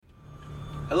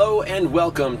Hello and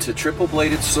welcome to Triple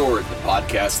Bladed Sword, the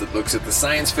podcast that looks at the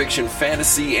science fiction,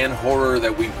 fantasy, and horror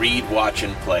that we read, watch,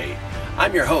 and play.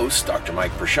 I'm your host, Dr.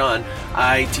 Mike Prashant.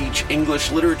 I teach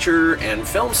English literature and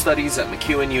film studies at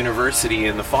MacEwan University,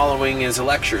 and the following is a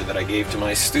lecture that I gave to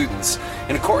my students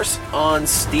in a course on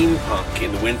steampunk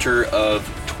in the winter of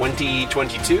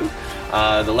 2022.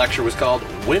 The lecture was called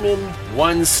Women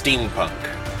Won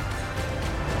Steampunk.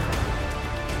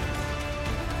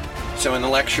 So in the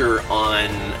lecture on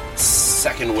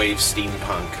second wave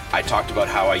steampunk, I talked about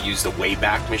how I used the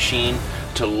Wayback Machine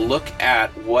to look at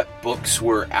what books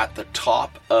were at the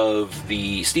top of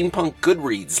the Steampunk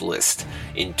Goodreads list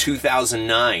in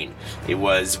 2009. It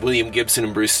was William Gibson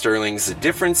and Bruce Sterling's The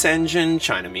Difference Engine,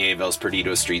 China Miéville's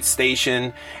Perdido Street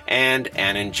Station, and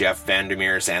Anne and Jeff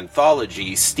Vandermeer's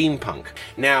anthology, Steampunk.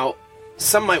 Now,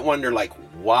 some might wonder,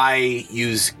 why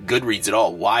use Goodreads at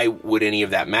all? Why would any of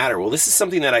that matter? Well, this is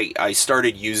something that I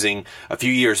started using a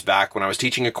few years back when I was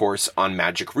teaching a course on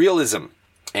magic realism.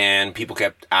 And people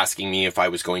kept asking me if I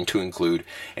was going to include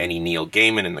any Neil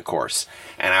Gaiman in the course.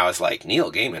 And I was like,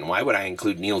 Neil Gaiman? Why would I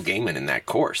include Neil Gaiman in that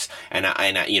course? And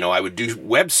I would do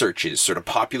web searches, sort of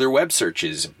popular web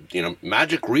searches,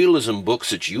 magic realism books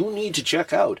that you need to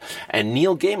check out. And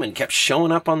Neil Gaiman kept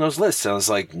showing up on those lists. And I was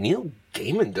like, Neil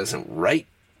Gaiman doesn't write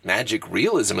magic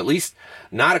realism, at least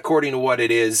not according to what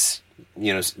it is,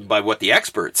 by what the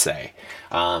experts say.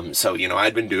 So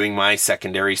I'd been doing my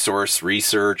secondary source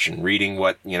research and reading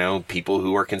what, people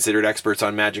who are considered experts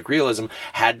on magic realism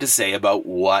had to say about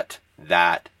what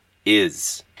that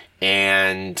is.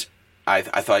 And I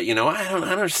thought, I don't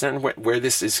understand where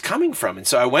this is coming from. And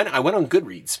so I went on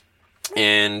Goodreads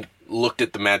and looked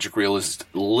at the magic realist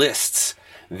lists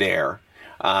there,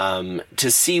 to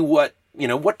see what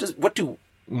do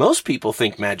most people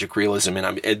think magic realism, and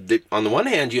on the one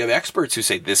hand, you have experts who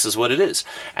say this is what it is,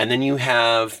 and then you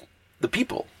have the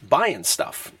people buying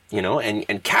stuff, and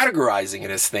categorizing it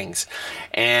as things.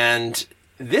 And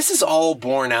this is all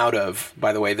born out of,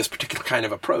 by the way, this particular kind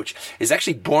of approach is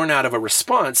actually born out of a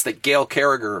response that Gail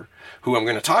Carriger, who I'm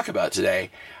going to talk about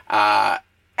today,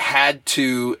 had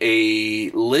to a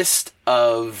list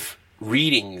of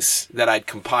readings that I'd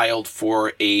compiled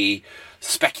for a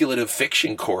speculative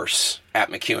fiction course at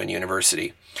MacEwan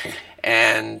University.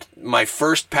 And my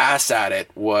first pass at it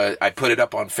was, I put it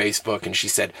up on Facebook, and she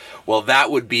said, well,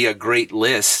 that would be a great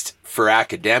list for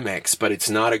academics, but it's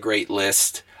not a great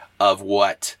list of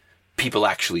what people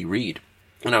actually read.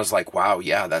 And I was like, wow,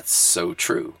 yeah, that's so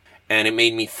true. And it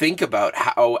made me think about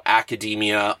how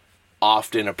academia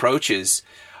often approaches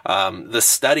the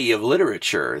study of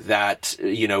literature, that,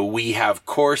 we have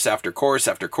course after course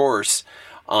after course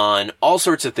on all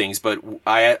sorts of things, but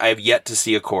I have yet to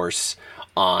see a course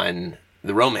on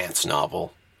the romance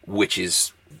novel, which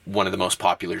is one of the most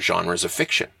popular genres of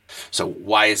fiction. So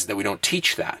why is it that we don't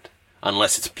teach that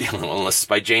unless it's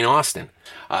by Jane Austen?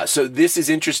 So this is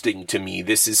interesting to me.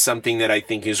 This is something that I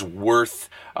think is worth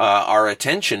our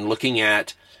attention, looking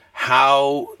at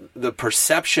how the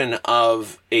perception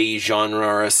of a genre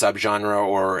or a subgenre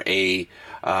or a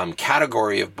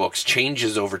category of books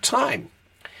changes over time.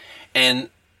 And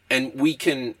we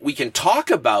can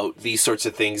talk about these sorts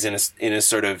of things in a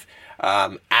sort of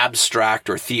abstract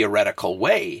or theoretical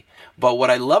way. But what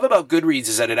I love about Goodreads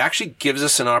is that it actually gives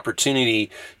us an opportunity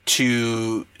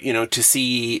to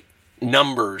see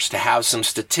numbers, to have some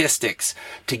statistics,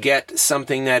 to get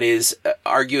something that is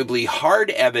arguably hard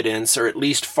evidence, or at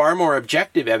least far more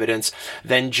objective evidence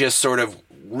than just sort of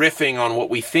riffing on what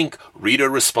we think reader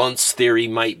response theory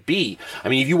might be. I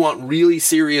mean, if you want really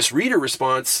serious reader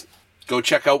response, go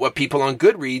check out what people on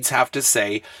Goodreads have to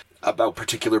say about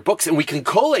particular books. And we can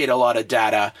collate a lot of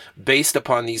data based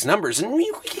upon these numbers. And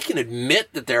we can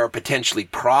admit that there are potentially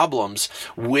problems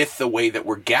with the way that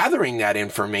we're gathering that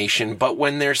information. But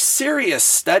when there's serious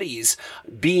studies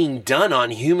being done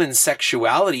on human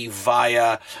sexuality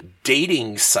via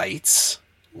dating sites,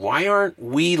 why aren't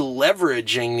we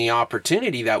leveraging the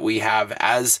opportunity that we have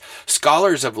as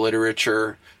scholars of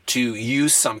literature to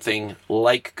use something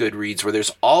like Goodreads, where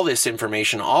there's all this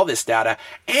information, all this data,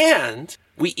 and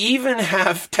we even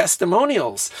have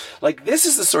testimonials? This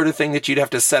is the sort of thing that you'd have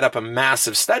to set up a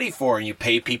massive study for, and you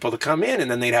pay people to come in, and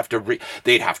then they'd have to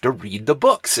read the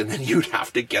books, and then you'd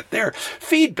have to get their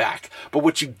feedback. But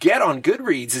what you get on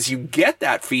Goodreads is you get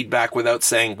that feedback without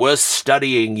saying, we're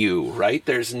studying you, right?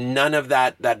 There's none of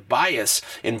that bias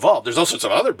involved. There's all sorts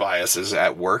of other biases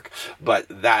at work, but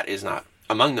that is not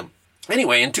among them.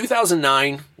 Anyway, in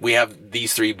 2009, we have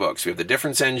these three books. We have The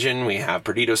Difference Engine, we have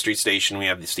Perdido Street Station, we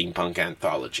have the Steampunk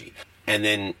Anthology. And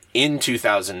then in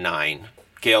 2009,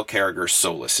 Gail Carriger's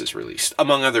Solus is released,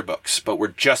 among other books, but we're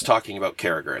just talking about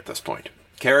Carriger at this point.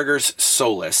 Carragher's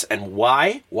Solace. And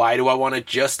why? Why do I want to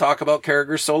just talk about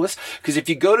Carragher's Solace? Because if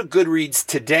you go to Goodreads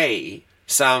today,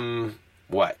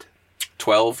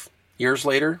 12 years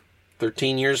later,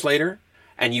 13 years later,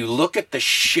 and you look at the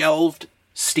shelved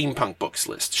steampunk books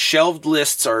list. Shelved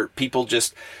lists are people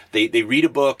just, they read a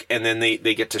book and then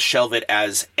they get to shelve it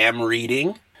as am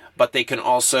reading, but they can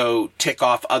also tick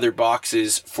off other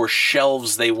boxes for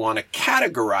shelves they want to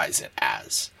categorize it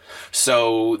as.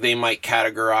 So they might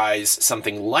categorize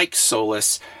something like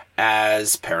Solace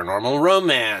as paranormal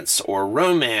romance or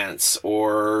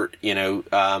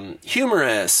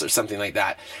humorous or something like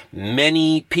that.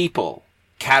 Many people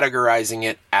categorizing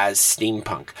it as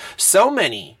steampunk. So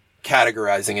many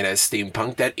categorizing it as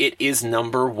steampunk that it is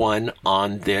number 1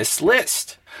 on this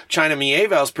list. China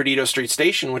Miéville's Perdido Street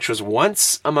Station, which was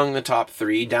once among the top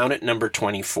 3, down at number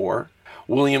 24.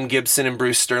 William Gibson and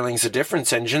Bruce Sterling's A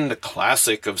Difference Engine, the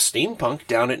classic of steampunk,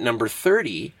 down at number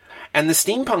 30. And the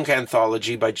Steampunk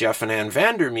Anthology by Jeff and Ann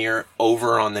Vandermeer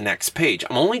over on the next page.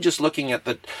 I'm only just looking at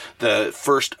the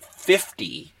first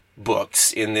 50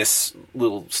 books in this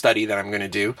little study that I'm going to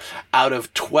do out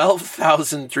of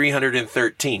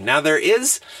 12,313. Now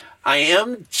I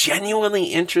am genuinely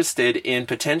interested in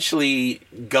potentially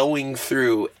going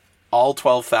through all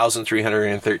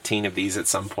 12,313 of these at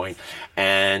some point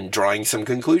and drawing some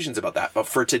conclusions about that. But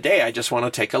for today, I just want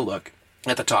to take a look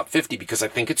at the top 50 because I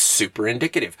think it's super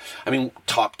indicative. I mean,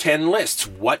 top 10 lists.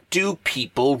 What do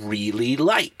people really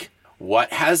like?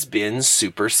 What has been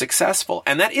super successful?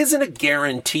 And that isn't a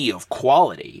guarantee of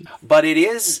quality, but it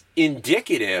is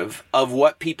indicative of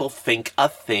what people think a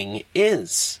thing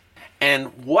is.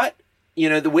 And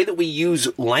the way that we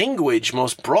use language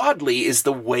most broadly is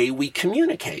the way we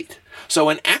communicate. So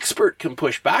an expert can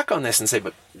push back on this and say,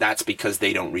 but that's because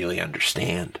they don't really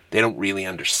understand. They don't really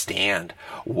understand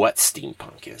what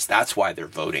steampunk is. That's why they're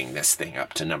voting this thing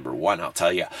up to number 1. I'll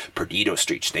tell you, Perdido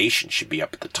Street Station should be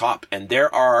up at the top. And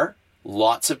there are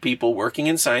lots of people working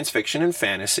in science fiction and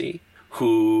fantasy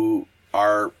who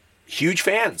are huge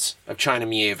fans of China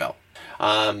Miéville.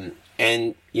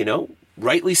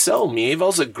 Rightly so.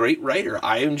 Miéville's a great writer.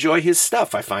 I enjoy his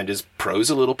stuff. I find his prose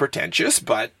a little pretentious,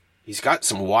 but he's got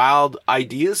some wild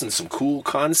ideas and some cool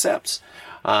concepts.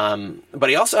 But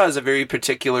he also has a very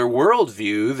particular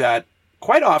worldview that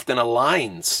quite often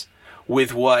aligns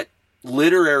with what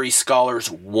literary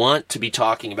scholars want to be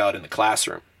talking about in the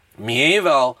classroom.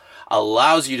 Miéville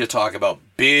allows you to talk about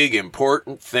big,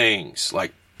 important things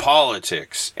like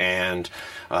politics and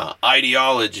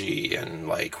ideology and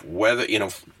like whether,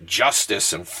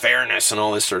 justice and fairness and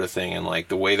all this sort of thing, and like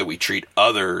the way that we treat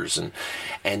others.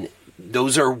 And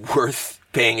those are worth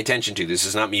paying attention to. This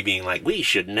is not me being like, we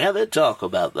should never talk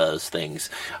about those things.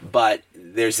 But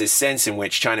there's this sense in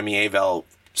which China Miéville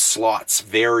slots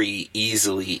very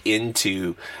easily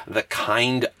into the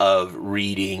kind of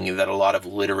reading that a lot of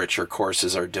literature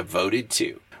courses are devoted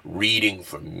to. Reading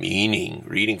for meaning,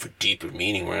 reading for deeper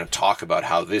meaning. We're going to talk about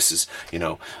how this is,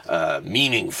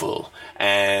 meaningful,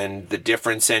 and the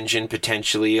Difference Engine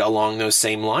potentially along those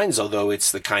same lines, although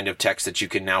it's the kind of text that you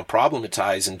can now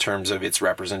problematize in terms of its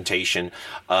representation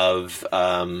of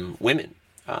women.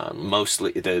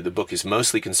 Mostly, the book is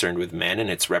mostly concerned with men, and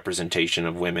its representation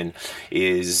of women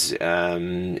is,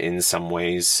 in some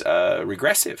ways,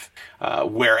 regressive.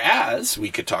 Whereas we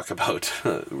could talk about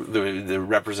the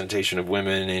representation of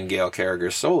women in Gail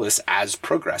Carragher's Solace as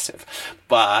progressive.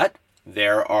 But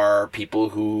there are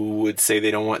people who would say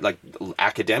they don't want, like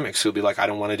academics who'll be like, I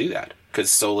don't want to do that because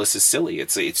Solace is silly.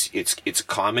 It's a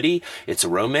comedy. It's a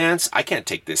romance. I can't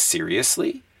take this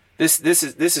seriously. This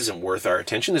isn't worth our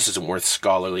attention. This isn't worth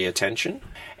scholarly attention.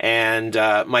 And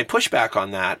my pushback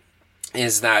on that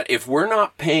is that if we're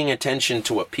not paying attention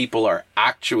to what people are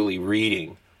actually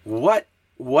reading, what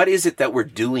is it that we're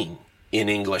doing in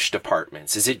English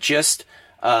departments? Is it just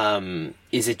a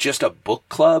book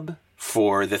club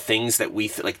for the things that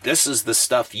we like? This is the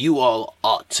stuff you all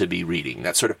ought to be reading.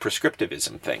 That sort of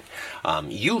prescriptivism thing.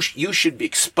 You should be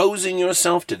exposing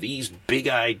yourself to these big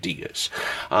ideas.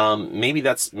 Maybe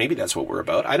that's what we're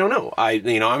about. I don't know.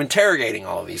 I'm interrogating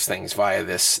all of these things via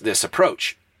this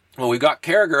approach. Well, we've got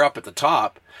Carragher up at the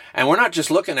top, and we're not just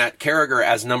looking at Carragher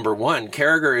as number 1.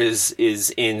 Carragher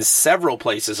is in several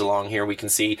places along here. We can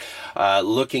see,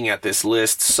 looking at this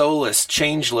list, Solace,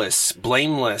 Changeless,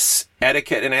 Blameless,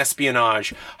 Etiquette and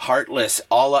Espionage, Heartless,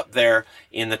 all up there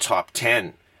in the top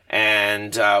 10.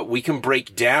 And we can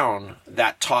break down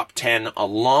that top 10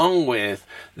 along with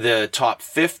the top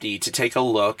 50 to take a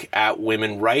look at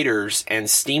women writers and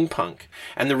steampunk.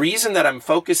 And the reason that I'm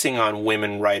focusing on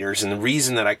women writers, and the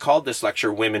reason that I called this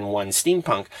lecture Women Won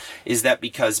Steampunk, is that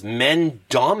because men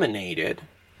dominated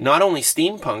not only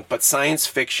steampunk, but science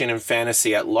fiction and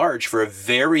fantasy at large for a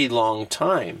very long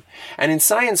time. And in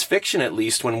science fiction, at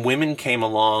least, when women came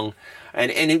along, and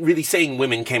it really saying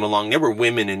women came along, there were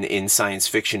women in science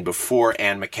fiction before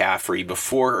Anne McCaffrey,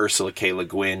 before Ursula K. Le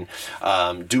Guin,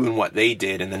 doing what they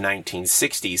did in the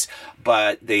 1960s.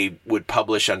 But they would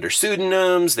publish under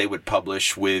pseudonyms. They would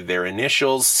publish with their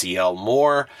initials. C.L.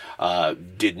 Moore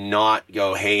did not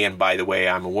go, hey, and by the way,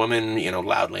 I'm a woman,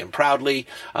 loudly and proudly,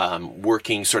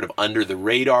 working sort of under the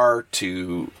radar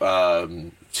to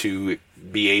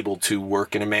be able to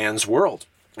work in a man's world.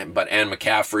 But Anne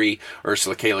McCaffrey,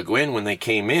 Ursula K. Le Guin, when they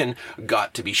came in,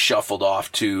 got to be shuffled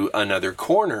off to another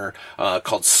corner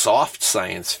called soft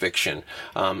science fiction.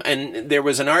 And there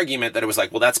was an argument that it was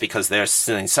like, well, that's because their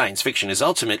science fiction is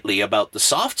ultimately about the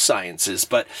soft sciences.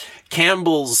 But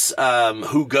Campbell's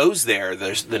Who Goes There,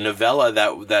 there's the novella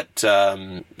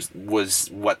that was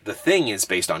what The Thing is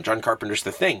based on, John Carpenter's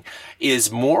The Thing, is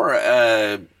more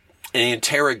an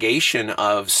interrogation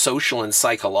of social and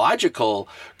psychological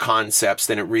concepts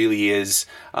than it really is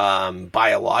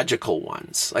biological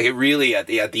ones. Like, it really, at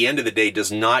the end of the day,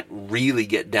 does not really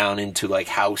get down into like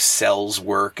how cells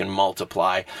work and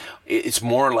multiply. It's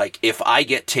more like, if I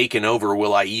get taken over,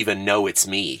 will I even know it's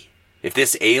me? If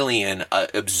this alien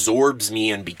absorbs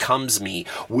me and becomes me,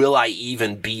 will I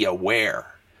even be aware?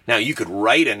 Now, you could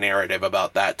write a narrative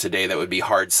about that today that would be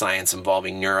hard science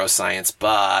involving neuroscience,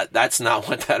 but that's not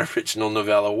what that original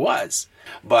novella was.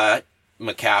 But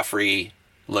McCaffrey,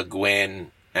 Le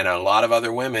Guin, and a lot of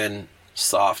other women,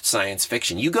 soft science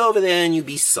fiction. You go over there and you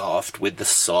be soft with the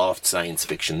soft science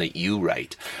fiction that you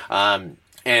write. And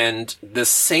the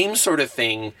same sort of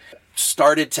thing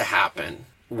started to happen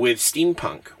with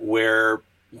steampunk, where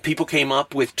people came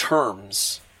up with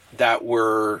terms that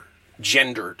were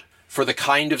gendered for the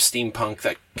kind of steampunk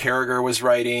that Carragher was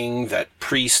writing, that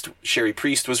Cherie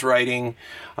Priest was writing,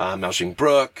 Melvin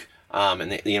Brooke,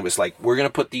 and it was like, we're going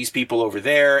to put these people over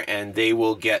there, and they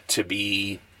will get to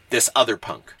be this other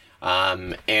punk.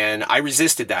 And I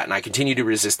resisted that, and I continue to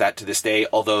resist that to this day,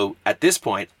 although at this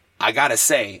point, I gotta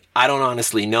say, I don't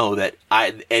honestly know that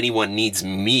anyone needs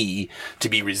me to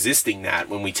be resisting that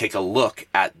when we take a look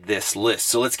at this list.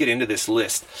 So let's get into this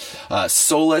list.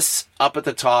 Solus, up at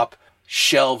the top,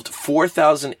 shelved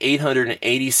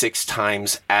 4,886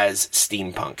 times as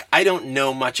steampunk. I don't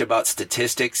know much about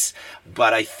statistics,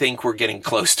 but I think we're getting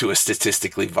close to a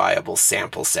statistically viable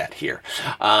sample set here.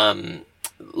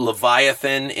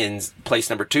 Leviathan in place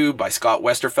number 2 by Scott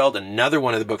Westerfeld, another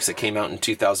one of the books that came out in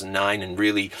 2009 and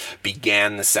really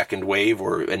began the second wave,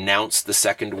 or announced the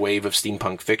second wave of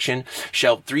steampunk fiction,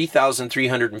 shelved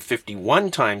 3,351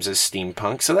 times as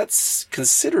steampunk, so that's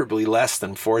considerably less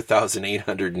than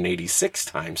 4,886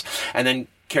 times. And then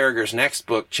Carragher's next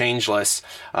book, Changeless,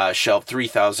 shelved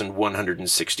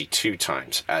 3,162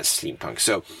 times as steampunk.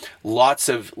 So lots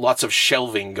of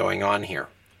shelving going on here.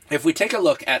 If we take a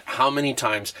look at how many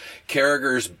times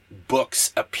Carragher's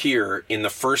books appear in the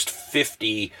first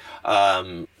 50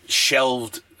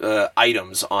 shelved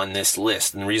items on this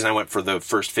list, and the reason I went for the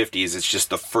first 50 is it's just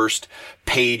the first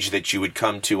page that you would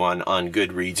come to on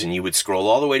Goodreads, and you would scroll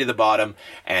all the way to the bottom,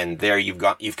 and there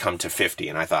you've come to 50.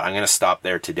 And I thought, I'm going to stop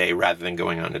there today rather than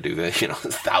going on to do the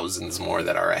thousands more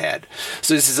that are ahead.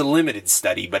 So this is a limited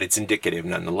study, but it's indicative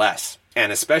nonetheless.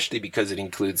 And especially because it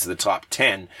includes the top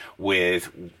 10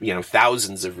 with,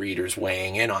 thousands of readers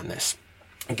weighing in on this.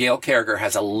 Gail Carragher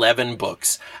has 11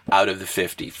 books out of the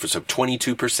 50, so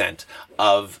 22%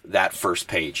 of that first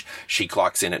page. She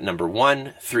clocks in at number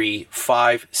 1, 3,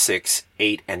 5, 6,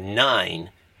 8, and 9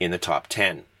 in the top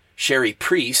 10. Cherie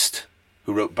Priest,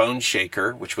 who wrote Bone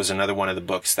Shaker, which was another one of the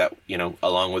books that,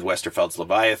 along with Westerfeld's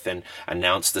Leviathan,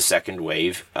 announced the second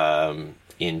wave,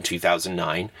 in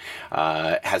 2009,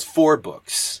 has 4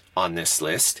 books on this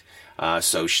list.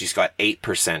 So she's got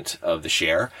 8% of the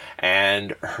share,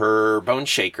 and her Bone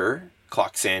Shaker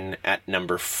clocks in at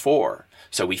number 4.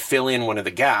 So we fill in one of the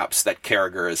gaps that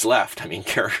Carragher has left. I mean,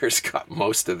 Carragher's got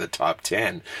most of the top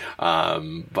 10,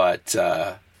 but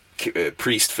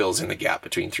Priest fills in the gap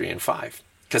between 3 and 5.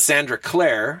 Cassandra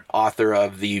Clare, author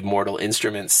of the Mortal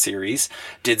Instruments series,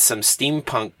 did some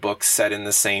steampunk books set in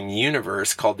the same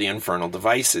universe called The Infernal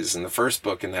Devices. And the first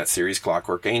book in that series,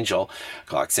 Clockwork Angel,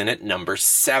 clocks in at number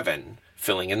 7,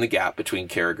 filling in the gap between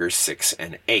Carragher's 6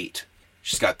 and 8.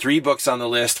 She's got 3 books on the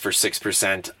list for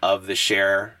 6% of the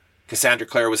share. Cassandra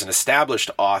Clare was an established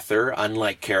author,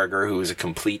 unlike Carragher, who was a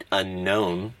complete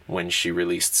unknown when she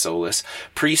released Solus.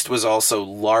 Priest was also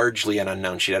largely an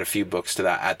unknown. She had a few books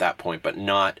at that point, but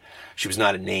she was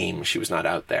not a name. She was not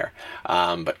out there.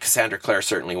 But Cassandra Clare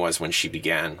certainly was when she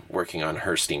began working on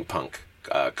her steampunk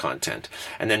content.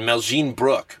 And then Melvin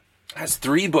Brooke has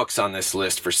 3 books on this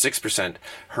list for 6%.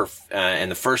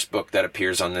 And the first book that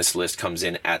appears on this list comes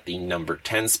in at the number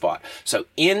 10 spot. So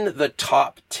in the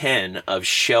top 10 of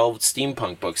shelved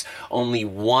steampunk books, only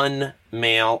 1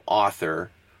 male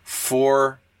author,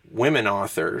 4 women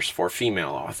authors, 4 female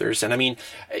authors. And I mean,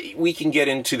 we can get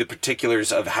into the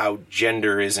particulars of how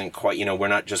gender isn't quite, we're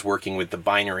not just working with the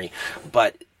binary,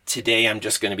 but today I'm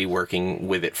just going to be working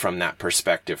with it from that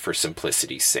perspective for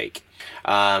simplicity's sake.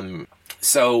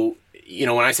 So,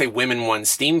 when I say women won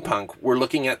steampunk, we're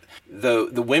looking at the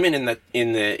women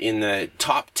in the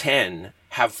top 10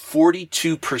 have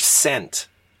 42%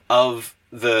 of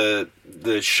the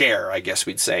share, I guess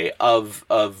we'd say, of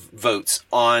votes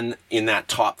in that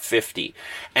top 50.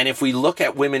 And if we look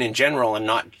at women in general and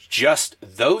not just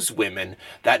those women,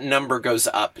 that number goes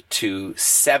up to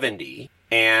 70.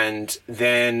 And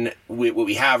then what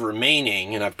we have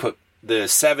remaining, and I've put the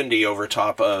 70 over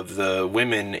top of the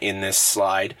women in this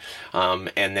slide,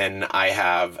 and then I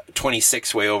have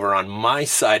 26 way over on my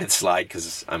side of the slide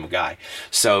because I'm a guy.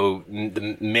 So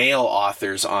the male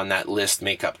authors on that list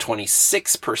make up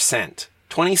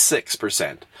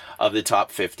 26% of the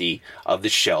top 50 of the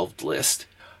shelved list,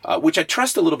 which I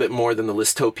trust a little bit more than the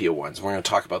Listopia ones. We're going to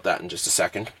talk about that in just a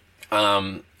second.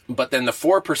 But then the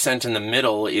 4% in the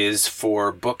middle is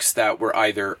for books that were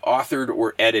either authored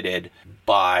or edited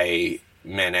by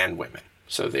men and women.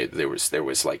 So there was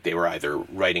like they were either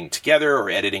writing together or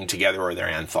editing together, or they're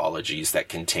anthologies that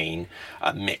contain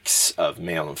a mix of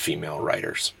male and female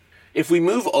writers. If we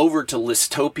move over to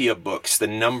Listopia books, the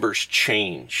numbers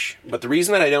change. But the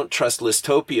reason that I don't trust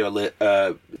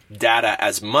Listopia data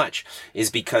as much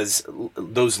is because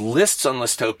those lists on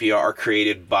Listopia are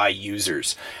created by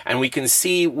users. And we can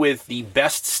see with the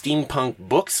best steampunk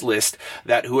books list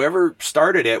that whoever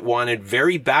started it wanted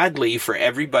very badly for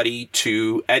everybody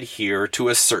to adhere to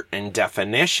a certain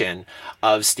definition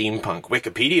of steampunk.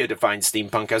 Wikipedia defines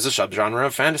steampunk as a subgenre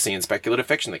of fantasy and speculative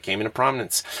fiction that came into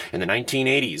prominence in the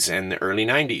 1980s and the early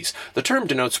 90s. The term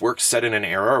denotes works set in an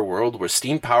era or world where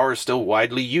steam power is still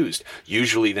widely used,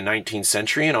 usually the 19th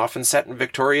century and often set in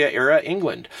Victoria-era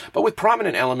England, but with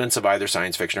prominent elements of either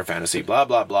science fiction or fantasy, blah,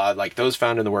 blah, blah, like those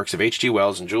found in the works of H.G.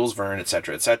 Wells and Jules Verne,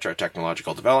 etc.,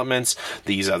 technological developments,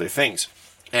 these other things.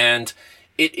 And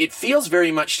it feels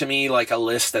very much to me like a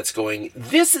list that's going,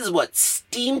 this is what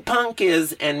steampunk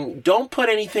is, and don't put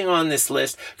anything on this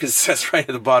list, because it says right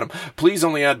at the bottom, please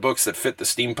only add books that fit the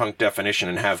steampunk definition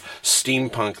and have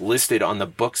steampunk listed on the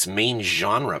book's main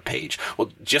genre page. Well,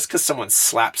 just because someone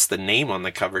slaps the name on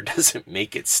the cover doesn't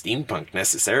make it steampunk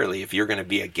necessarily if you're going to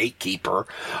be a gatekeeper.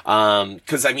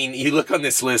 Because, I mean, you look on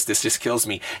this list, this just kills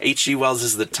me. H.G.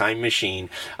 Wells' The Time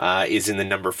Machine is in the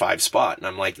number 5 spot, and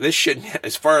I'm like, this shouldn't,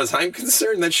 as far as I'm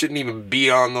concerned, that shouldn't even be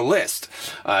on the list.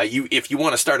 If you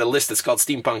want to start a list that's called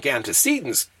Steampunk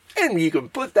Antecedents, and you can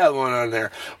put that one on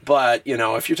there. But,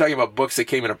 if you're talking about books that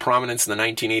came into prominence in the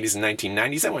 1980s and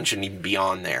 1990s, that one shouldn't even be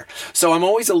on there. So I'm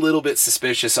always a little bit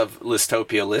suspicious of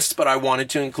Listopia lists, but I wanted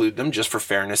to include them just for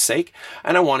fairness sake,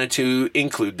 and I wanted to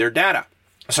include their data.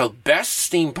 So best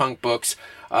steampunk books,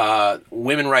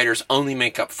 women writers only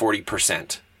make up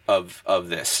 40% of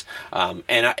this.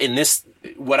 And in this,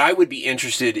 what I would be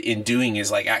interested in doing is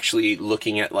like actually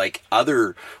looking at like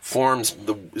other forms,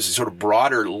 the sort of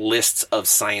broader lists of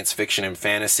science fiction and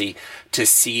fantasy to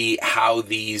see how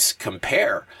these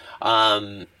compare.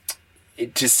 To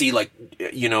see like,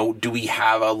 do we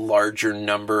have a larger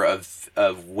number of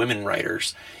women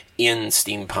writers in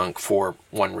steampunk for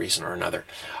one reason or another?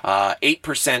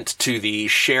 8% to the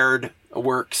shared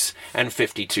works and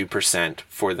 52%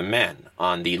 for the men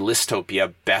on the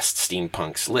Listopia Best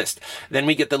Steampunks list. Then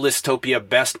we get the Listopia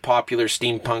Best Popular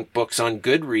Steampunk Books on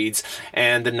Goodreads,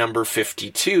 and the number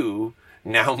 52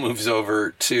 now moves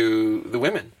over to the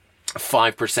women.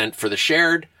 5% for the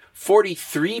shared,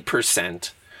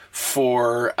 43%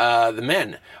 for the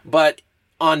men. But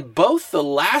on both the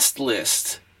last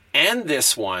list and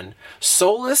this one,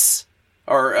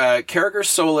 Carragher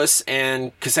Solis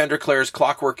and Cassandra Clare's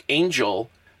Clockwork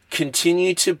Angel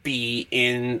continue to be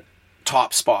in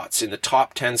top spots, in the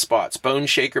top 10 spots. Bone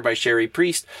Shaker by Sherry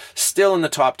Priest, still in the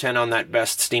top 10 on that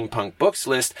best steampunk books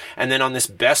list. And then on this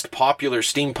best popular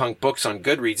steampunk books on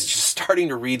Goodreads, it's just starting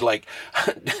to read like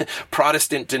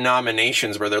Protestant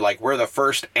denominations where they're like, we're the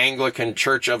first Anglican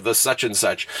church of the such and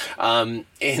such. And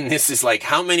this is like,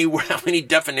 how many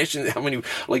definitions, how many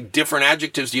like different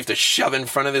adjectives do you have to shove in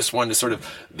front of this one to sort of,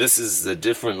 this is a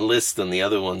different list than the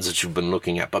other ones that you've been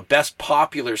looking at. But best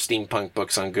popular steampunk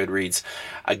books on Goodreads,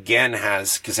 again,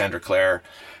 has Cassandra Clare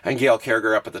and Gail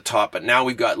Carragher up at the top, but now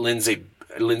we've got Lindsay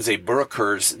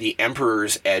Buroker's The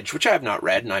Emperor's Edge, which I have not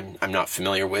read and I'm not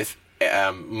familiar with,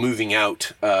 moving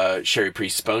out Sherry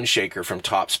Priest's Bone Shaker from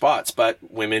top spots, but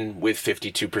women with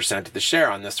 52% of the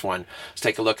share on this one. Let's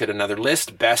take a look at another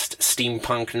list. Best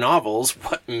steampunk novels.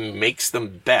 What makes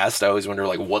them best? I always wonder,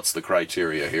 like, what's the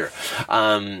criteria here?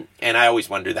 And I always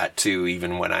wonder that too,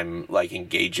 even when I'm like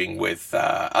engaging with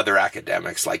other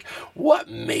academics. Like, what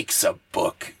makes a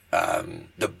book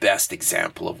the best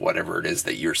example of whatever it is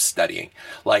that you're studying?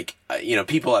 Like,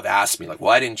 people have asked me, like,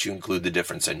 why didn't you include the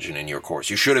difference engine in your course?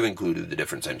 You should have included the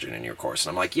difference engine in your course.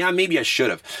 And I'm like, yeah, maybe I should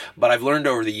have. But I've learned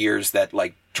over the years that,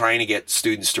 like, trying to get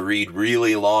students to read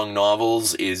really long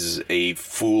novels is a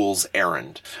fool's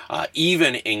errand.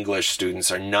 Even English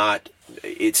students are not.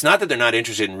 It's not that they're not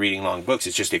interested in reading long books.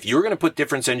 It's just, if you're going to put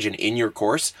difference engine in your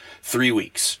course, 3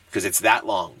 weeks, because it's that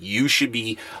long. You should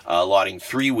be allotting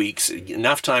 3 weeks,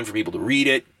 enough time for people to read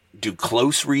it, do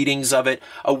close readings of it.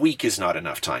 A week is not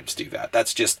enough time to do that.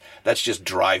 That's just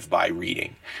drive-by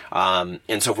reading. And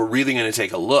so if we're really going to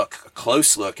take a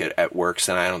close look at works,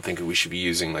 then I don't think we should be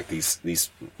using like these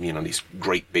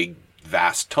great big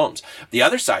vast tomes. The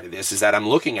other side of this is that I'm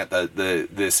looking at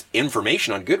this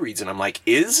information on Goodreads, and I'm like,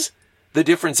 is the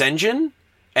difference engine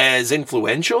as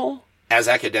influential as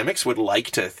academics would like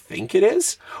to think it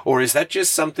is? Or is that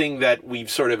just something that we've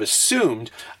sort of assumed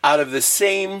out of the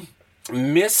same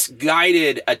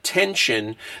misguided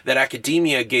attention that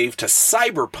academia gave to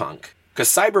cyberpunk? Because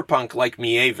cyberpunk, like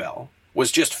Mieville,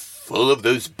 was just full of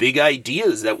those big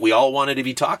ideas that we all wanted to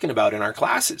be talking about in our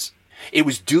classes. It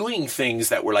was doing things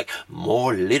that were like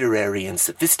more literary and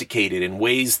sophisticated in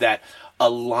ways that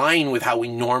align with how we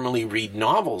normally read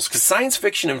novels. Because science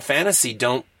fiction and fantasy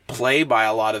don't play by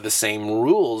a lot of the same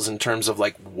rules in terms of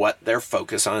like what their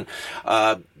focus on.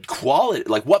 Quality,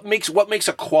 like what makes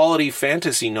a quality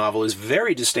fantasy novel is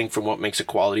very distinct from what makes a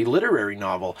quality literary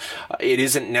novel. It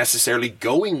isn't necessarily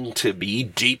going to be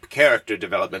deep character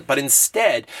development, but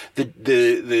instead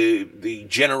the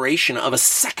generation of a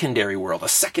secondary world, a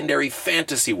secondary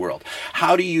fantasy world.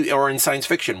 Or in science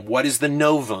fiction, what is the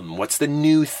novum? What's the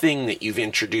new thing that you've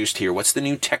introduced here? What's the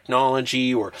new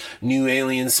technology or new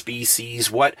alien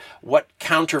species? What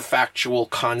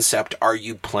counterfactual concept are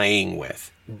you playing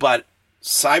with? But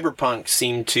cyberpunk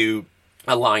seemed to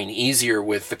align easier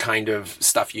with the kind of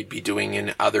stuff you'd be doing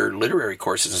in other literary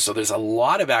courses. And so there's a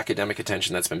lot of academic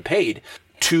attention that's been paid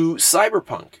to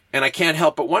cyberpunk. And I can't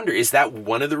help but wonder, is that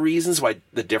one of the reasons why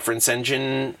the difference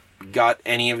engine got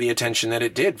any of the attention that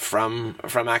it did from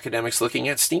academics looking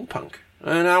at steampunk?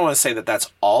 And I don't want to say that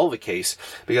that's all the case,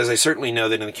 because I certainly know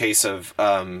that in the case of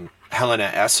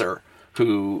Helena Esser,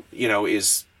 who,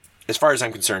 is, as far as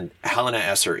I'm concerned, Helena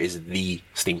Esser is the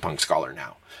steampunk scholar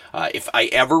now. If I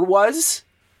ever was,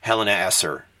 Helena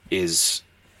Esser is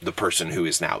the person who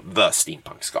is now the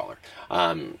steampunk scholar.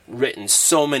 Written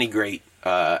so many great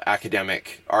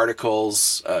academic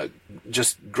articles,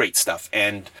 just great stuff,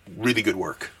 and really good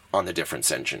work on the difference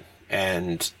engine,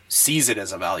 and sees it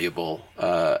as a valuable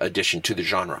addition to the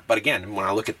genre. But again, when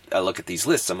I look at these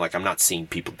lists, I'm like, I'm not seeing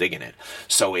people digging it.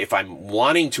 So if I'm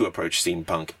wanting to approach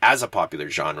steampunk as a popular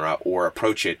genre, or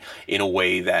approach it in a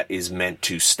way that is meant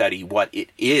to study what it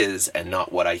is and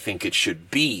not what I think it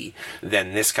should be,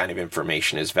 then this kind of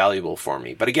information is valuable for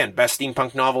me. But again, best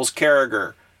steampunk novels: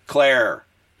 Carragher, Clare,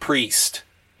 Priest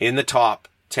in the top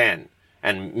 10,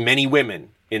 and many women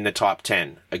in the top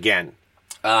 10 again.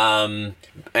 And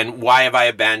why have I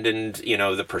abandoned,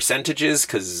 the percentages?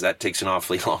 Because that takes an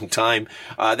awfully long time.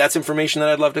 That's information that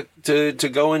I'd love to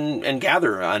go and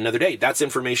gather another day. That's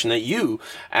information that you,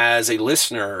 as a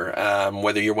listener,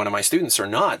 whether you're one of my students or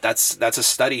not, that's a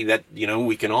study that,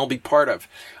 we can all be part of.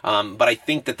 But I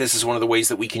think that this is one of the ways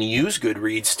that we can use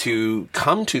Goodreads to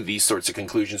come to these sorts of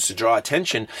conclusions, to draw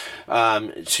attention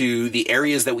to the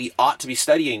areas that we ought to be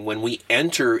studying when we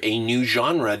enter a new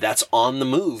genre that's on the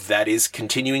move, that is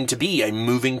continuing to be a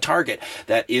moving target,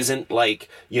 that isn't like,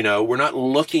 we're not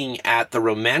looking at the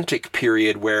Romantic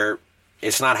period where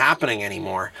it's not happening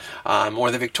anymore, or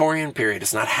the Victorian period,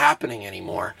 it's not happening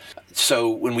anymore. So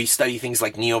when we study things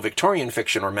like neo-Victorian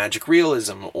fiction or magic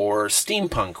realism or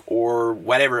steampunk or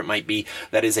whatever it might be,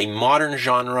 that is a modern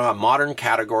genre, a modern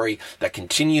category that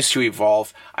continues to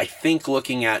evolve, I think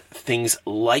looking at things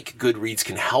like Goodreads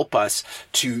can help us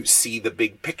to see the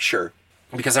big picture.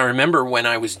 Because I remember when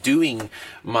I was doing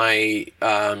my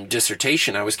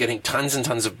dissertation, I was getting tons and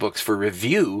tons of books for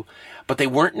review, but they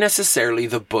weren't necessarily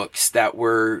the books that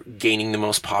were gaining the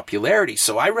most popularity.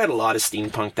 So I read a lot of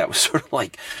steampunk that was sort of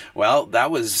like, well,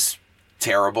 that was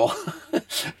terrible.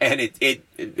 And it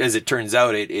as it turns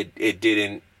out, it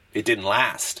didn't it didn't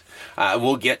last.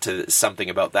 We'll get to something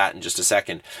about that in just a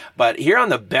second. But here on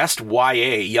the best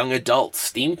YA young adult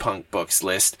steampunk books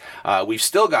list, we've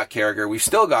still got Carragher, we've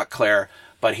still got Claire,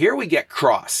 but here we get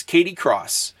Cross, Katie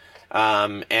Cross,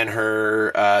 and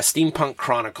her Steampunk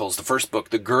Chronicles, the first book,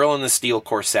 The Girl in the Steel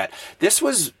Corset. This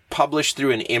was published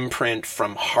through an imprint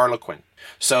from Harlequin.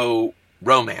 So,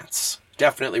 romance.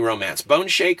 Definitely romance. Bone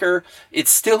Shaker, it's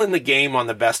still in the game on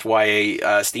the best YA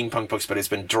steampunk books, but it's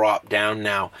been dropped down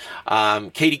now.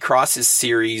 Katie Cross's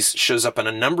series shows up on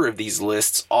a number of these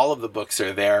lists. All of the books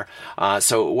are there.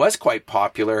 So it was quite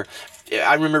popular.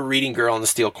 I remember reading Girl in the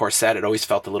Steel Corset. It always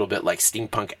felt a little bit like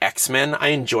Steampunk X-Men. I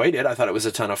enjoyed it. I thought it was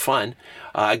a ton of fun.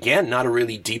 Again, not a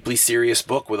really deeply serious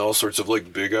book with all sorts of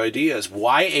like big ideas.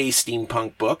 YA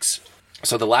steampunk books.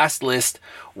 So the last list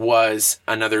was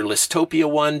another Listopia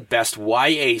one, best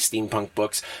YA steampunk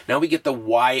books. Now we get the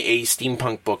YA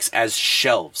steampunk books as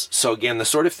shelves. So again, the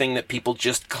sort of thing that people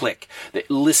just click. The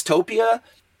Listopia,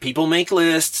 people make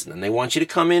lists, and they want you to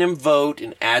come in and vote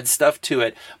and add stuff to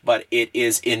it, but it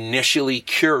is initially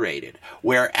curated.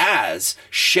 Whereas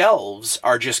shelves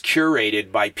are just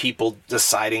curated by people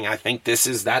deciding, I think this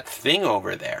is that thing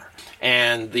over there.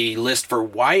 And the list for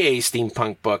YA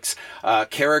steampunk books,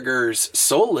 Carragher's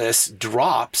Soulless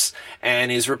drops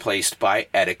and is replaced by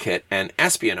Etiquette and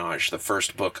Espionage, the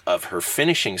first book of her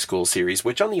Finishing School series,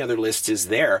 which on the other lists is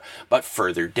there, but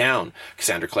further down.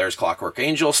 Cassandra Clare's Clockwork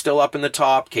Angel still up in the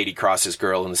top. Katie Cross's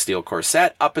Girl in the Steel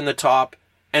Corset up in the top.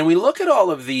 And we look at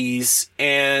all of these,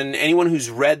 and anyone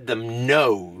who's read them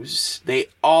knows they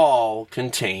all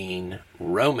contain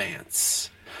romance.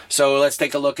 So let's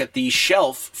take a look at the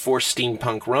shelf for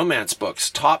steampunk romance books.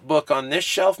 Top book on this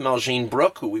shelf, Melgene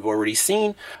Brooke, who we've already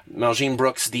seen. Melgene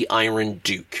Brooke's The Iron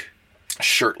Duke.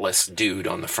 Shirtless dude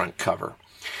on the front cover.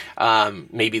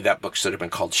 Maybe that book should have been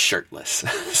called Shirtless.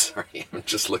 Sorry, I'm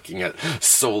just looking at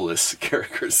Soulless,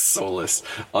 Carragher's Soulless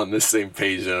on the same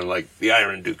page, and I'm like, The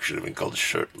Iron Duke should have been called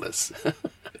Shirtless.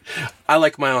 I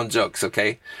like my own jokes,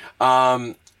 okay?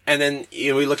 And then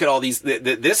we look at all these.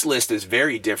 This list is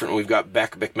very different. We've got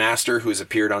Beck McMaster, who has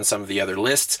appeared on some of the other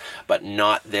lists, but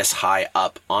not this high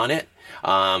up on it.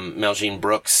 Melgene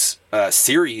Brooke's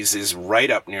series is right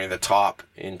up near the top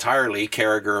entirely.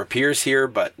 Carragher appears here,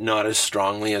 but not as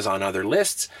strongly as on other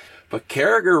lists. But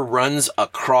Carragher runs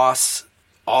across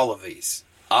all of these,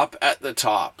 up at the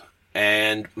top.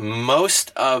 And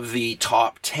most of the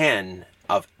top 10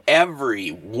 of every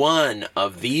one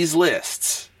of these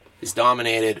lists is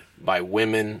dominated by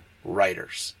women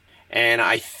writers. And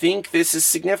I think this is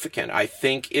significant. I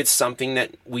think it's something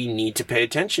that we need to pay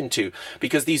attention to,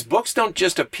 because these books don't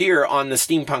just appear on the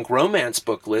steampunk romance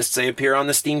book lists. They appear on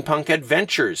the steampunk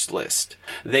adventures list.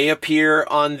 They appear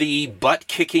on the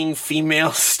butt-kicking female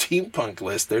steampunk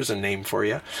list. There's a name for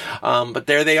you. But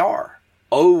there they are,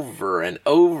 over and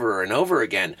over and over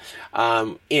again.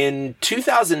 In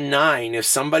 2009, if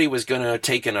somebody was going to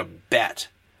take a bet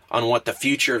on what the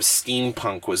future of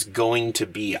steampunk was going to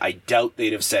be, I doubt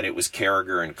they'd have said it was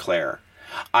Carragher and Claire.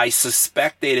 I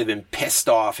suspect they'd have been pissed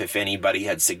off if anybody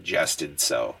had suggested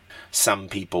so. Some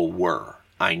people were.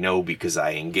 I know because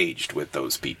I engaged with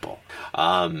those people.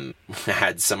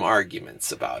 Had some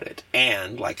arguments about it.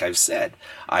 And, like I've said,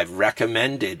 I've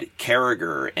recommended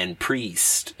Carragher and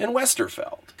Priest and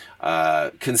Westerfeld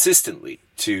consistently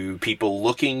to people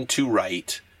looking to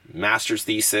write master's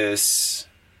thesis,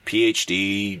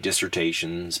 PhD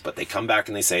dissertations, but they come back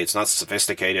and they say it's not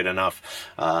sophisticated enough.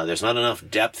 There's not enough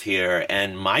depth here.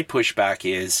 And my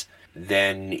pushback is,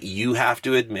 then you have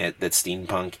to admit that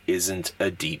steampunk isn't a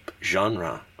deep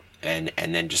genre. And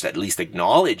then just at least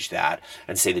acknowledge that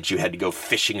and say that you had to go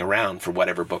fishing around for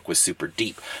whatever book was super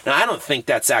deep. Now, I don't think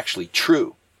that's actually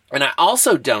true. And I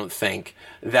also don't think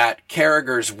that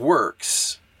Carragher's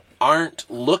works aren't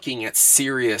looking at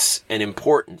serious and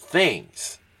important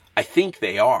things. I think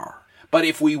they are. But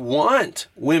if we want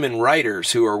women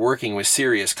writers who are working with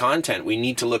serious content, we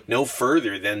need to look no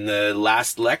further than the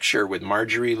last lecture with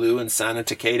Marjorie Liu and Sana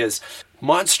Takeda's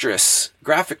monstrous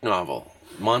graphic novel,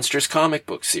 monstrous comic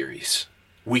book series.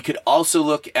 We could also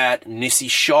look at Nissi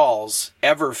Shaw's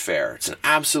Everfair. It's an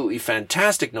absolutely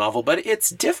fantastic novel, but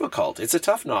it's difficult. It's a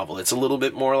tough novel. It's a little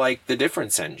bit more like The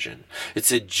Difference Engine.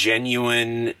 It's a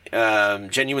genuinely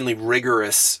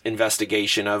rigorous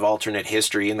investigation of alternate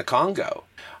history in the Congo.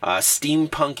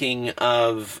 Steampunking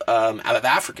of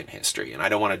African history. And I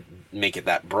don't want to make it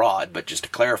that broad, but just to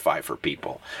clarify for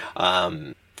people.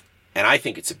 And I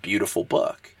think it's a beautiful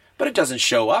book. But it doesn't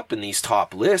show up in these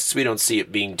top lists. We don't see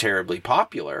it being terribly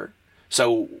popular.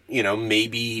 So,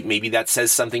 maybe that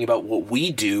says something about what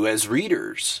we do as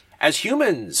readers. as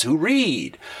humans who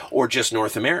read, or just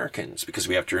North Americans, because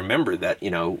we have to remember that,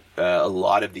 a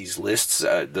lot of these lists,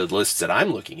 the lists that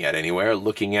I'm looking at anyway, are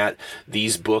looking at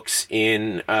these books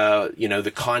in,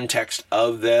 the context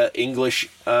of the English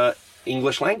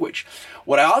language.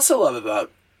 What I also love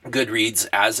about Goodreads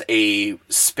as a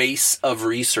space of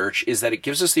research is that it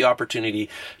gives us the opportunity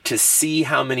to see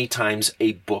how many times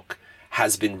a book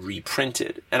has been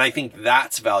reprinted. And I think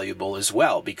that's valuable as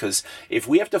well, because if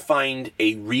we have to find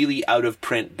a really out of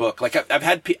print book, like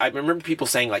I remember people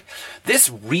saying like, this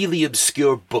really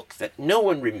obscure book that no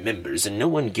one remembers and no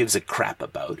one gives a crap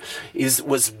about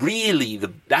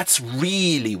that's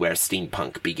really where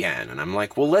steampunk began. And I'm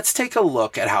like, well, let's take a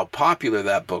look at how popular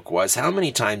that book was, how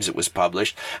many times it was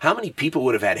published, how many people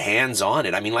would have had hands on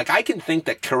it. I mean, like, I can think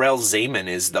that Karel Zeman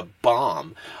is the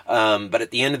bomb, but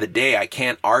at the end of the day, I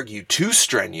can't argue too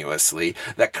strenuously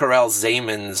that Karel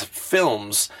Zeman's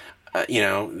films,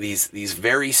 these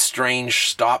very strange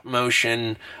stop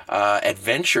motion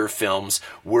adventure films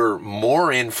were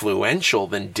more influential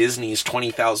than Disney's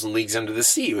 20,000 Leagues Under the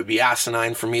Sea. It would be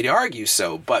asinine for me to argue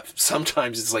so, but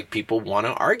sometimes it's like people want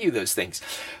to argue those things.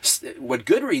 What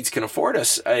Goodreads can afford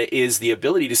us is the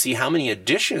ability to see how many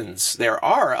editions there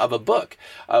are of a book.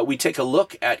 We take a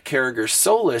look at Carragher's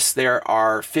Solace. There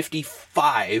are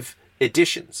 55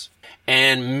 editions.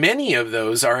 And many of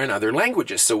those are in other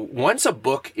languages. So once a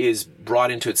book is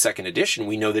brought into its second edition,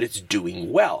 we know that it's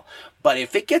doing well. But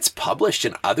if it gets published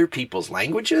in other people's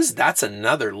languages, that's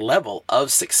another level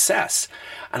of success.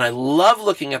 And I love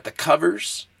looking at the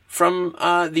covers from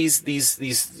these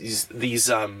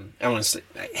I want to say,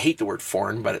 I hate the word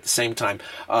foreign, but at the same time,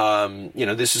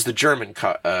 this is the German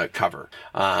cover,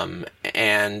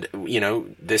 and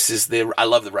this is I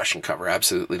love the Russian cover. I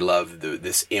absolutely love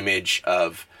this image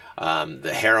of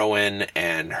the heroine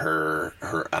and her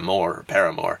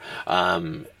paramour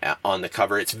on the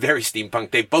cover. It's very steampunk.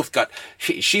 They've both got,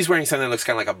 she's wearing something that looks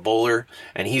kind of like a bowler,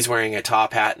 and he's wearing a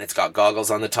top hat, and it's got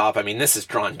goggles on the top. I mean, this is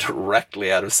drawn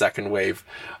directly out of second wave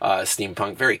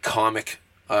steampunk. Very comic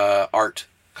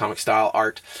style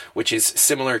art, which is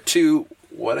similar to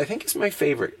what I think is my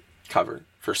favorite cover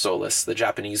for Solace. The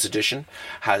Japanese edition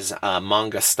has a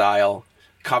manga style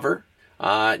cover.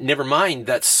 Never mind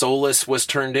that Solace was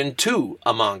turned into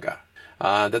a manga.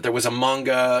 That there was a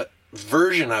manga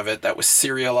version of it that was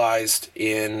serialized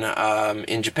in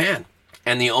Japan.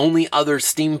 And the only other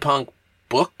steampunk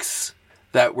books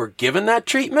that were given that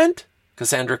treatment,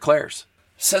 Cassandra Clare's.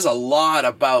 Says a lot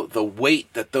about the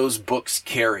weight that those books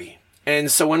carry. And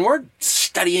so when we're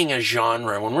studying a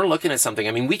genre, when we're looking at something,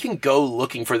 I mean, we can go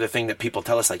looking for the thing that people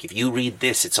tell us, like, if you read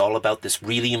this, it's all about this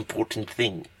really important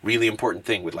thing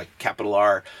with like capital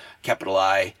R, capital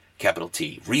I, capital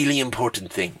T, really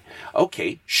important thing.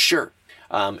 Okay, sure.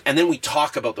 And then we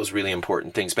talk about those really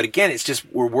important things. But again, it's just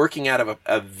we're working out of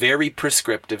a very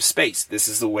prescriptive space. This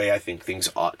is the way I think things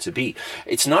ought to be.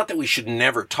 It's not that we should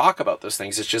never talk about those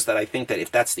things. It's just that I think that if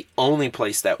that's the only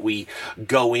place that we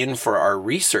go in for our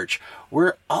research,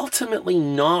 we're ultimately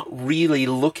not really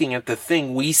looking at the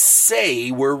thing we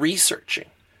say we're researching.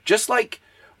 Just like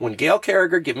when Gail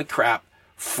Carragher gave me crap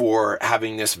for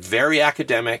having this very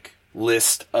academic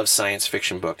list of science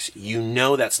fiction books.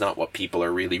 That's not what people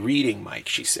are really reading, Mike,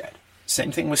 she said.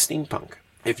 Same thing with steampunk.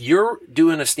 If you're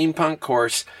doing a steampunk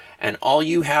course and all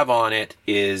you have on it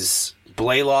is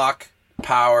Blaylock,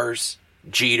 Powers,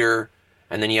 Jeter,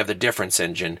 and then you have the Difference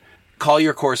Engine, call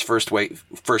your course First Wave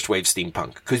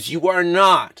Steampunk, because you are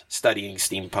not studying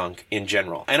steampunk in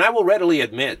general. And I will readily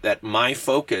admit that my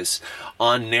focus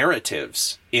on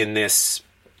narratives in this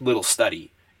little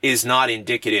study is not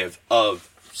indicative of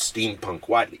steampunk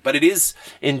widely, but it is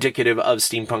indicative of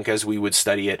steampunk as we would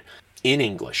study it in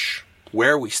English,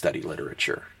 where we study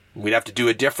literature. We'd have to do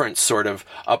a different sort of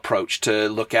approach to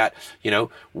look at,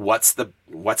 what's the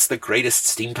greatest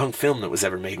steampunk film that was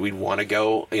ever made. We'd want to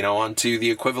go, onto the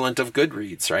equivalent of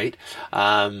Goodreads, right?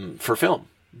 For film.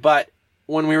 But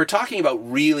when we were talking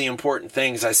about really important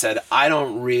things, I said, I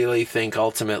don't really think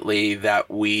ultimately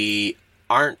that we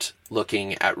aren't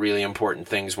looking at really important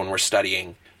things when we're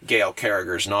studying Gail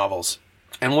Carragher's novels.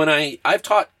 And when I've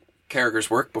taught Carragher's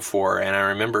work before, and I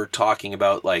remember talking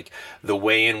about like the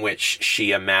way in which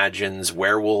she imagines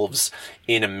werewolves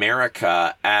in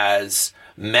America as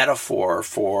metaphor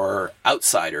for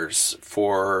outsiders,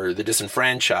 for the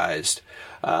disenfranchised,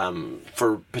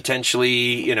 for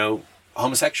potentially,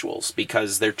 homosexuals,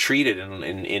 because they're treated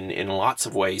in lots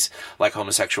of ways like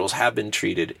homosexuals have been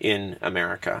treated in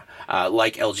America,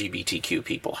 like LGBTQ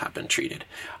people have been treated.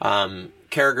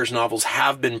 Carragher's novels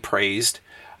have been praised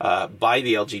by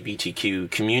the LGBTQ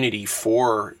community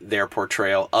for their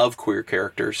portrayal of queer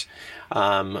characters.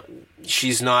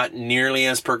 She's not nearly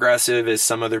as progressive as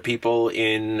some other people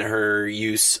in her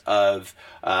use of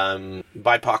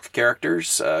BIPOC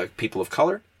characters, people of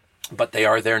color, but they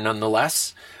are there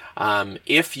nonetheless.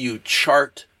 If you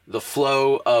chart the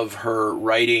flow of her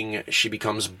writing, she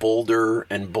becomes bolder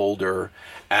and bolder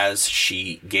as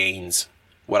she gains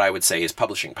what I would say is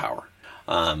publishing power.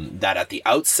 That at the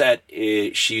outset,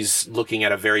 she's looking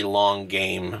at a very long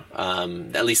game.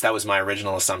 At least that was my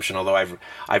original assumption. Although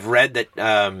I've read that,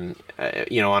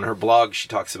 on her blog, she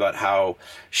talks about how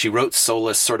she wrote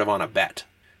Solus sort of on a bet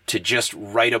to just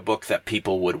write a book that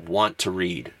people would want to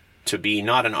read, to be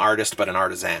not an artist, but an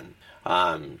artisan,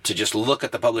 to just look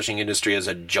at the publishing industry as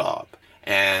a job.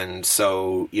 And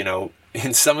so,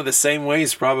 in some of the same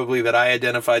ways probably that I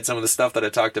identified some of the stuff that I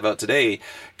talked about today,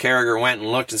 Carragher went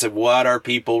and looked and said, what are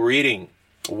people reading?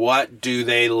 What do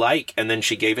they like? And then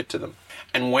she gave it to them.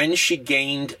 And when she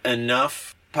gained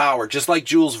enough power, just like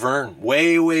Jules Verne,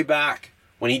 way, way back,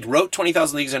 when he wrote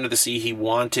 20,000 Leagues Under the Sea, he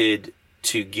wanted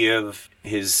to give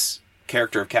his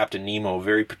character of Captain Nemo a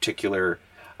very particular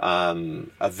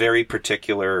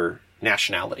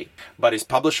nationality. But his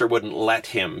publisher wouldn't let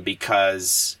him,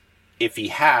 because if he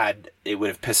had, it would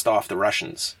have pissed off the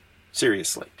Russians.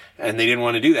 Seriously. And they didn't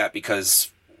want to do that because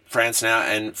France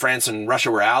and Russia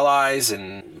were allies,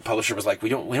 and the publisher was like, we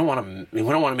don't want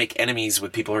to make enemies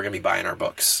with people who are going to be buying our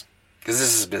books, because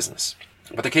this is business.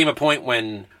 But there came a point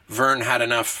when Verne had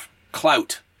enough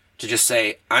clout to just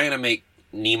say, I'm going to make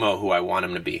Nemo who I want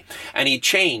him to be. And he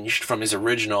changed from his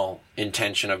original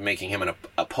intention of making him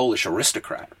a Polish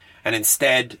aristocrat, and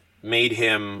instead made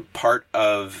him part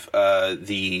of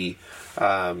made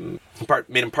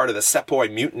him part of the Sepoy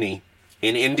Mutiny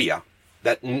in India.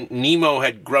 That Nemo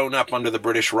had grown up under the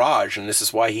British Raj, and this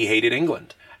is why he hated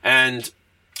England. And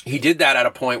he did that at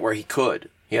a point where he could.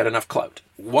 He had enough clout.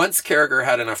 Once Carragher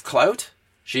had enough clout,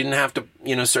 she didn't have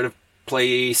to, sort of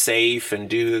play safe and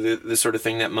do the sort of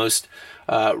thing that most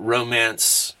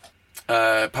romance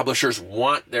publishers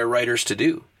want their writers to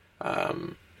do.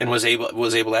 And was able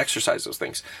to exercise those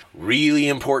things. Really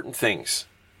important things.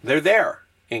 They're there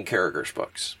in Carragher's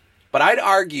books. But I'd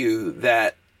argue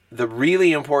that the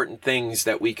really important things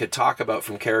that we could talk about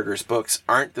from Carragher's books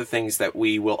aren't the things that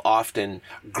we will often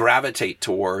gravitate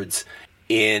towards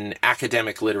in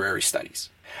academic literary studies.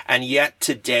 And yet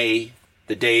today,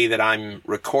 the day that I'm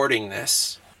recording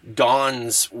this,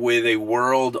 dawns with a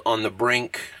world on the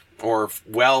brink, or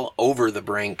well over the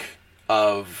brink,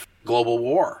 of global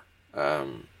war.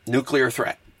 Nuclear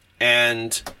threat.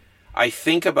 And I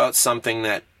think about something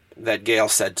that Gail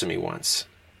said to me once.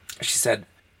 She said,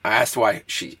 I asked why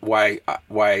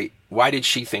did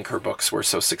she think her books were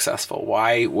so successful?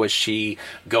 Why was she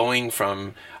going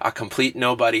from a complete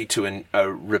nobody to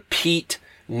a repeat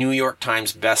New York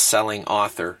Times best-selling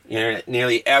author?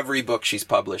 Nearly every book she's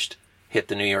published hit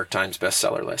the New York Times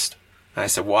bestseller list. And I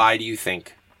said, why do you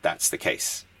think that's the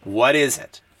case? What is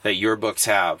it that your books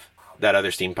have that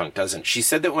other steampunk doesn't? She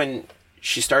said that when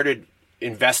she started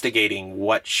investigating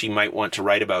what she might want to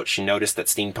write about, she noticed that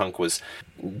steampunk was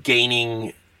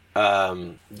gaining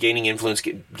influence,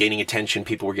 gaining attention.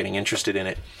 People were getting interested in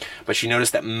it. But she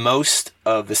noticed that most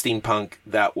of the steampunk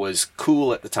that was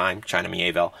cool at the time, China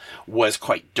Miéville, was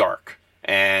quite dark.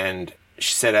 And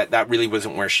she said that really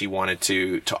wasn't where she wanted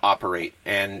to operate.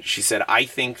 And she said, I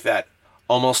think that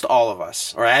almost all of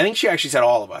us, or I think she actually said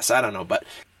all of us, I don't know, but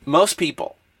most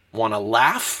people want to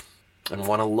laugh and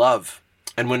want to love.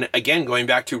 And when, again, going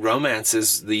back to romance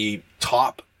is the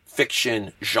top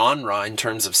fiction genre in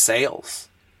terms of sales,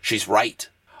 she's right.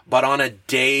 But on a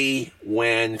day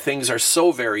when things are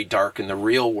so very dark in the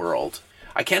real world,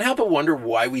 I can't help but wonder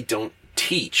why we don't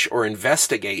teach or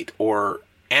investigate or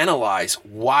analyze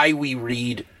why we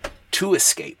read to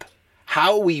escape,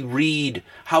 how we read,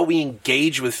 how we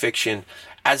engage with fiction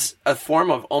as a form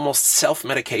of almost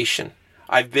self-medication.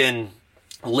 I've been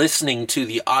listening to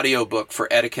the audiobook for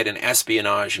Etiquette and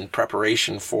Espionage in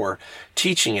preparation for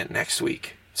teaching it next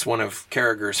week. It's one of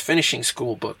Carragher's finishing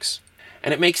school books.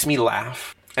 And it makes me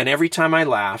laugh. And every time I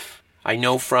laugh, I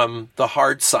know from the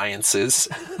hard sciences,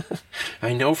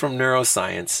 I know from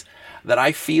neuroscience, that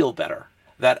I feel better.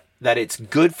 That it's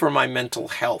good for my mental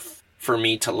health for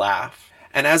me to laugh.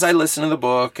 And as I listen to the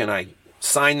book and I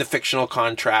sign the fictional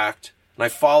contract and I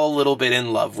fall a little bit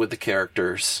in love with the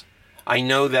characters, I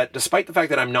know that despite the fact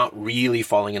that I'm not really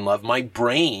falling in love, my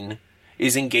brain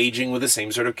is engaging with the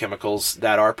same sort of chemicals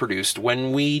that are produced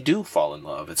when we do fall in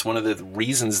love. It's one of the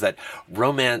reasons that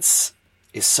romance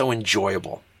is so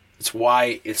enjoyable. It's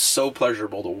why it's so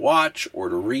pleasurable to watch or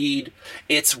to read.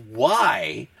 It's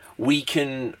why We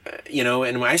can,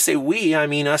 and when I say we, I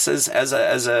mean us as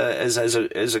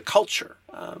a culture,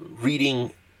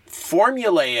 reading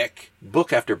formulaic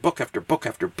book after book after book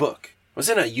after book. I was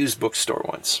in a used bookstore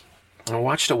once, and I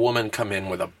watched a woman come in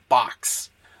with a box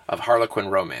of Harlequin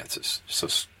romances. So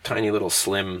tiny little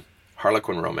slim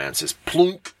Harlequin romances,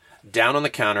 plunk, down on the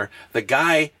counter. The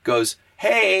guy goes,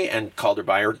 "Hey," and called her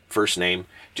by her first name.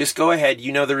 "Just go ahead,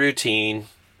 you know the routine.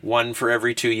 1 for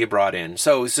every 2 you brought in."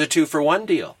 So it's a 2-for-1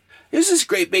 deal. It was this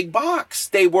great big box.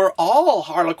 They were all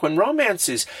Harlequin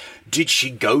romances. Did she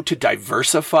go to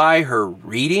diversify her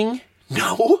reading?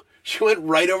 No. She went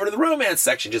right over to the romance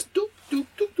section. Just doop, doop,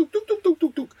 doop, doop, doop, doop,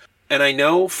 doop, doop. And I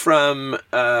know from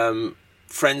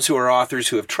friends who are authors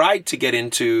who have tried to get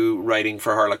into writing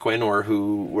for Harlequin or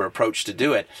who were approached to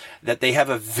do it, that they have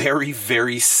a very,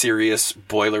 very serious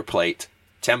boilerplate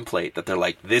template that they're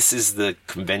like, this is the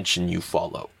convention you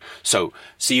follow. So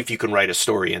see if you can write a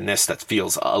story in this that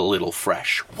feels a little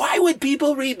fresh. Why would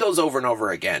people read those over and over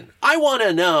again? I want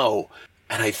to know.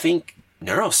 And I think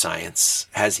neuroscience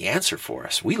has the answer for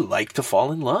us. We like to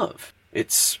fall in love.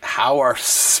 It's how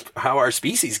our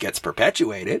species gets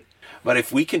perpetuated. But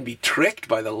if we can be tricked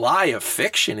by the lie of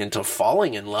fiction into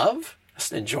falling in love,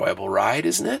 that's an enjoyable ride,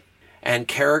 isn't it? And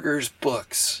Carragher's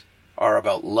books are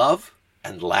about love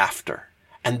and laughter.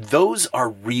 And those are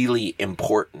really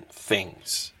important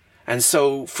things. And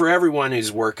so for everyone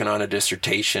who's working on a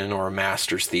dissertation or a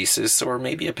master's thesis or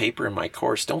maybe a paper in my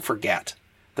course, don't forget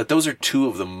that those are 2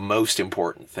 of the most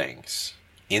important things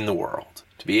in the world.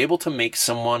 To be able to make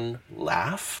someone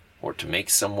laugh or to make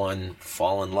someone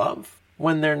fall in love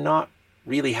when they're not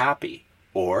really happy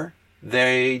or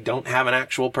they don't have an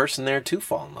actual person there to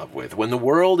fall in love with. When the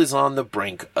world is on the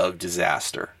brink of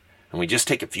disaster and we just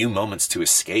take a few moments to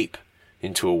escape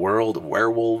into a world of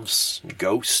werewolves and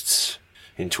ghosts,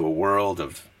 into a world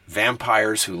of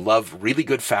vampires who love really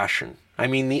good fashion. I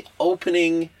mean, the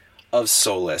opening of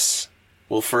Solace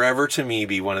will forever to me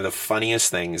be one of the funniest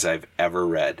things I've ever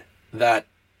read. That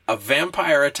a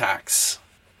vampire attacks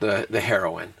the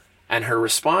heroine, and her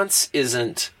response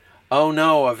isn't, "Oh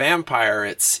no, a vampire,"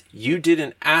 it's, "You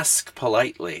didn't ask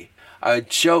politely." A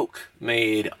joke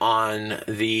made on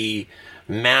the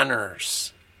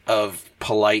manners of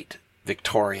polite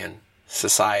Victorian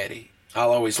society.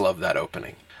 I'll always love that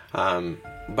opening.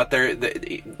 But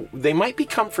they might be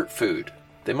comfort food.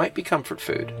 They might be comfort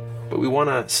food. But we want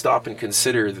to stop and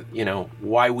consider,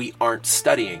 why we aren't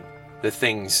studying the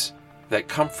things that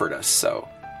comfort us so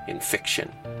in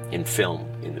fiction, in film,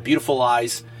 in the beautiful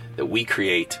lies that we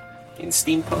create in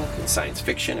steampunk, in science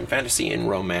fiction, in fantasy, in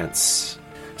romance.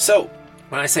 So,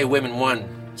 when I say Women Won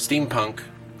steampunk,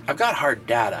 I've got hard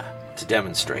data to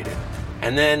demonstrate it.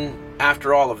 And then,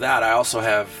 after all of that, I also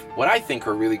have what I think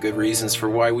are really good reasons for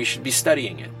why we should be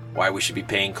studying it, why we should be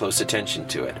paying close attention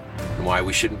to it, and why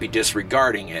we shouldn't be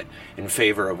disregarding it in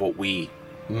favor of what we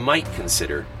might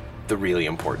consider the really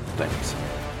important things.